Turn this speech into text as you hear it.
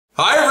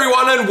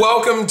everyone and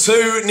welcome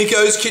to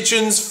Nicko's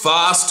Kitchen's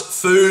Fast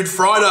Food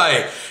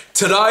Friday.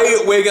 Today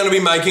we're going to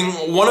be making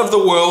one of the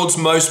world's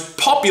most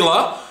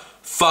popular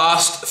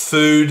fast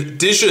food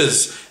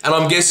dishes. And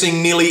I'm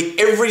guessing nearly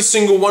every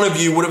single one of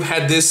you would have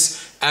had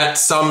this at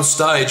some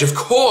stage. Of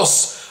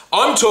course,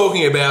 I'm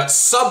talking about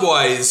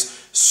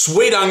Subway's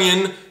Sweet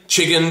Onion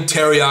Chicken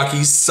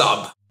Teriyaki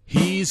Sub.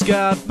 He's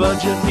got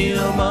budget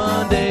meal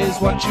Mondays,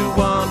 what you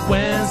want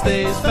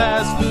Wednesdays,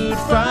 fast food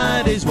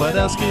Fridays, what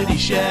else could he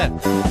share?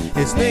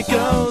 It's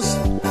Nicko's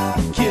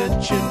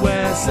Kitchen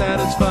where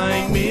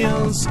satisfying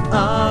meals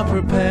are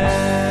prepared.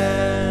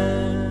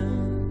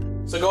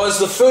 So guys,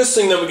 the first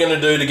thing that we're going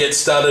to do to get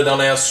started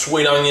on our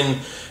Sweet Onion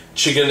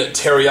Chicken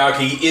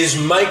Teriyaki is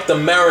make the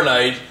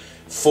marinade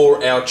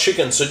for our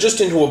chicken. So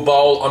just into a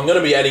bowl, I'm going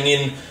to be adding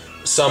in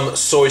some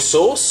soy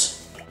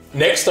sauce.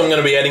 Next, I'm going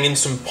to be adding in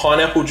some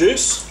pineapple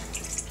juice.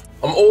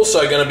 I'm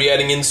also going to be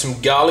adding in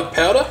some garlic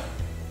powder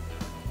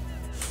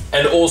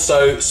and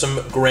also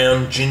some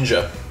ground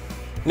ginger.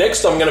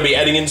 Next, I'm going to be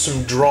adding in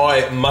some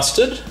dry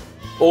mustard.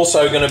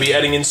 Also going to be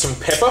adding in some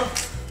pepper.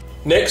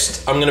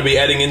 Next, I'm going to be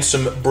adding in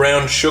some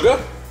brown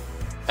sugar.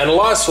 And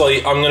lastly,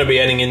 I'm going to be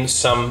adding in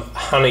some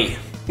honey.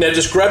 Now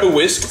just grab a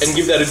whisk and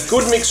give that a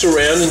good mix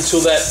around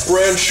until that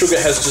brown sugar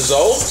has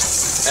dissolved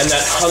and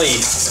that honey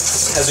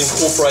has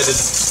incorporated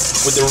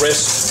with the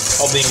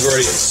rest of the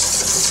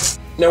ingredients.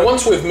 Now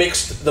once we've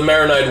mixed the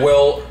marinade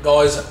well,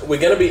 guys, we're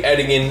going to be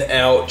adding in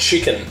our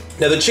chicken.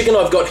 Now the chicken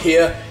I've got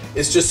here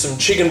is just some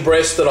chicken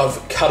breast that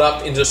I've cut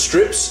up into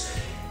strips.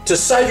 To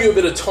save you a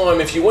bit of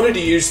time, if you wanted to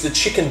use the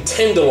chicken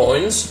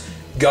tenderloins,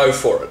 go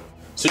for it.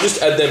 So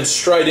just add them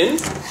straight in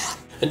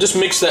and just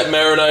mix that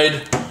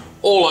marinade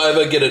all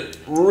over, get it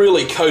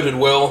really coated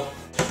well.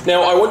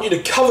 Now I want you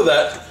to cover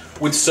that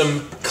with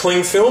some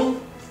cling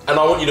film and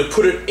I want you to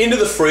put it into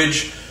the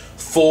fridge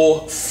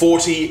for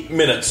 40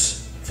 minutes.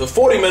 For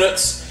 40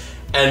 minutes,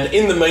 and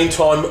in the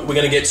meantime we're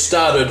going to get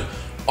started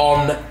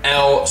on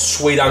our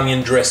sweet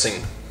onion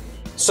dressing.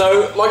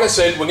 So like I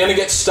said, we're going to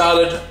get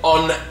started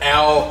on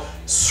our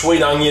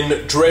sweet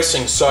onion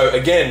dressing. So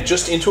again,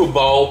 just into a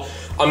bowl,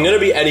 I'm going to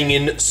be adding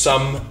in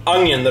some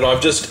onion that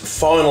I've just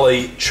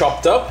finely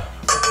chopped up.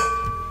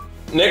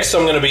 Next,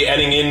 I'm going to be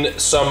adding in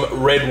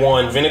some red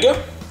wine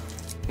vinegar.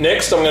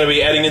 Next, I'm going to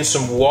be adding in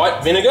some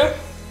white vinegar.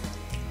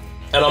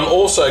 And I'm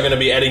also going to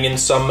be adding in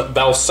some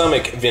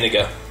balsamic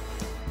vinegar.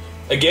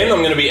 Again, I'm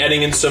going to be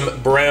adding in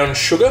some brown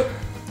sugar.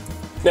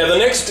 Now, the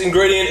next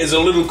ingredient is a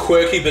little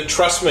quirky, but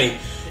trust me,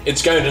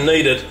 it's going to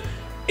need it,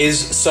 is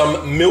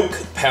some milk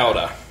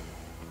powder.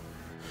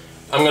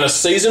 I'm going to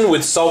season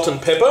with salt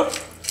and pepper.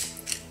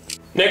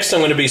 Next, I'm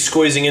going to be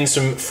squeezing in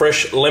some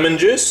fresh lemon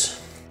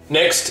juice.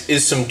 Next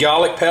is some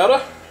garlic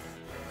powder.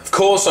 Of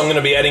course, I'm going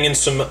to be adding in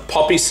some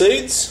poppy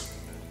seeds.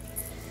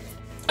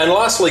 And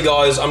lastly,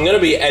 guys, I'm going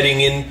to be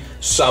adding in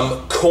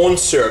some corn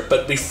syrup.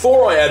 But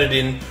before I add it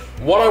in,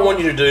 what I want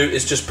you to do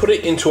is just put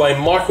it into a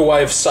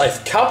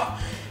microwave-safe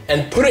cup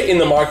and put it in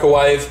the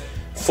microwave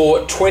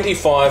for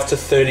 25 to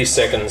 30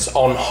 seconds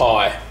on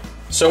high.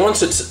 So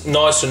once it's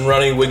nice and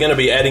runny, we're going to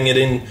be adding it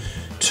in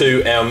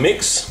to our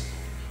mix.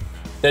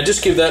 Now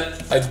just give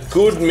that a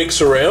good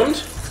mix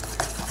around.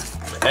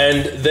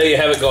 And there you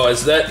have it,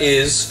 guys. That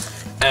is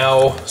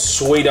our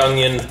sweet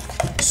onion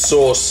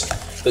sauce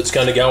that's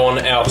going to go on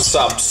our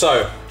sub.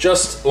 So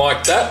just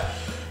like that.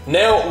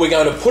 Now we're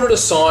going to put it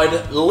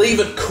aside, leave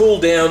it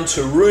cool down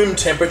to room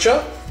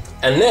temperature,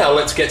 and now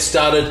let's get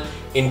started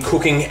in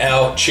cooking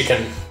our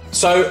chicken.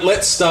 So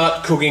let's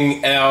start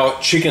cooking our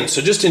chicken.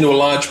 So just into a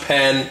large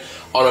pan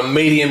on a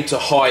medium to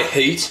high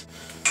heat.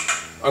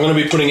 I'm going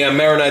to be putting our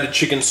marinated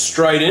chicken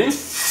straight in. We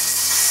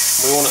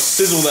want to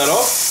sizzle that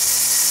off.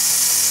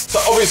 So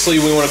obviously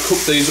we want to cook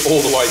these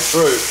all the way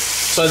through.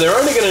 So they're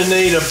only going to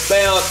need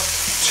about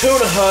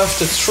 2.5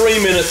 to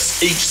 3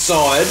 minutes each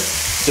side,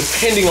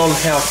 depending on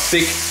how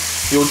thick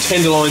your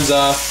tenderloins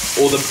are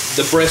or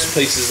the breast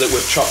pieces that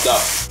we've chopped up.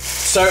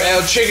 So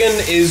our chicken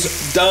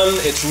is done,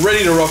 it's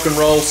ready to rock and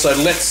roll, so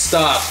let's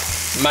start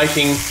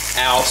making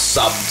our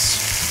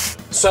subs.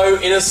 So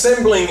in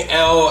assembling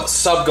our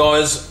sub,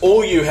 guys,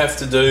 all you have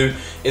to do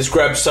is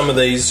grab some of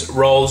these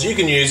rolls. You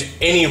can use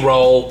any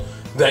roll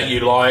that you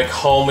like,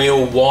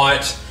 wholemeal,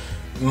 white,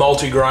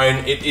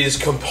 multigrain. It is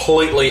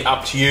completely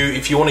up to you.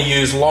 If you want to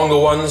use longer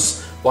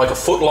ones, like a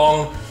foot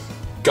long,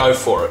 go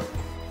for it.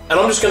 And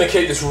I'm just going to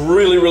keep this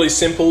really, really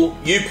simple.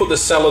 You put the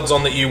salads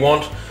on that you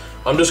want.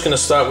 I'm just going to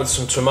start with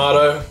some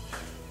tomato,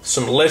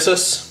 some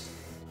lettuce,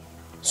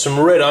 some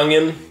red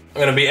onion. I'm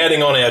going to be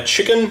adding on our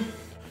chicken.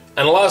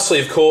 And lastly,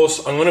 of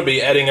course, I'm going to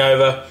be adding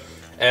over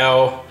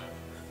our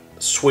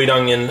sweet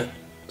onion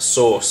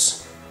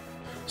sauce.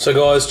 So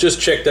guys,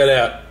 just check that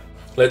out.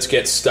 Let's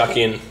get stuck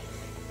in.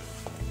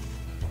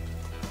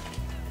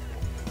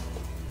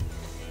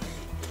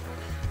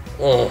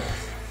 Oh.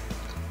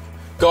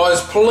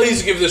 Guys,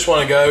 please give this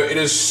one a go. It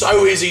is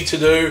so easy to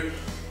do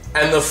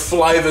and the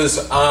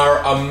flavors are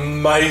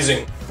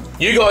amazing.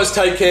 You guys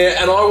take care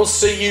and I will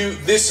see you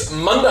this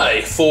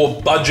Monday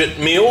for budget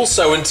meals.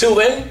 So until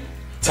then,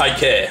 take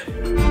care.